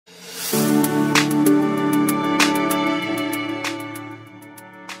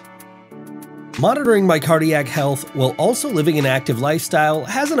Monitoring my cardiac health while also living an active lifestyle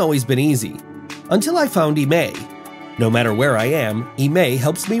hasn't always been easy, until I found EMAY. No matter where I am, EMAY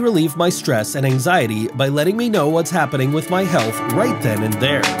helps me relieve my stress and anxiety by letting me know what's happening with my health right then and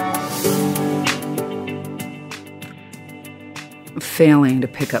there. Failing to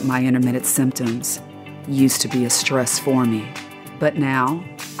pick up my intermittent symptoms used to be a stress for me, but now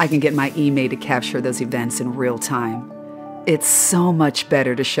I can get my EMAY to capture those events in real time. It's so much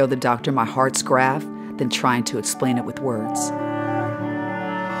better to show the doctor my heart's graph than trying to explain it with words.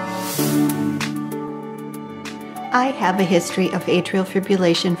 I have a history of atrial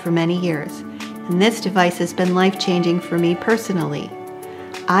fibrillation for many years, and this device has been life-changing for me personally.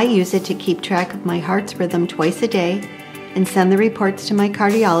 I use it to keep track of my heart's rhythm twice a day and send the reports to my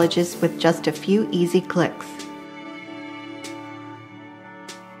cardiologist with just a few easy clicks.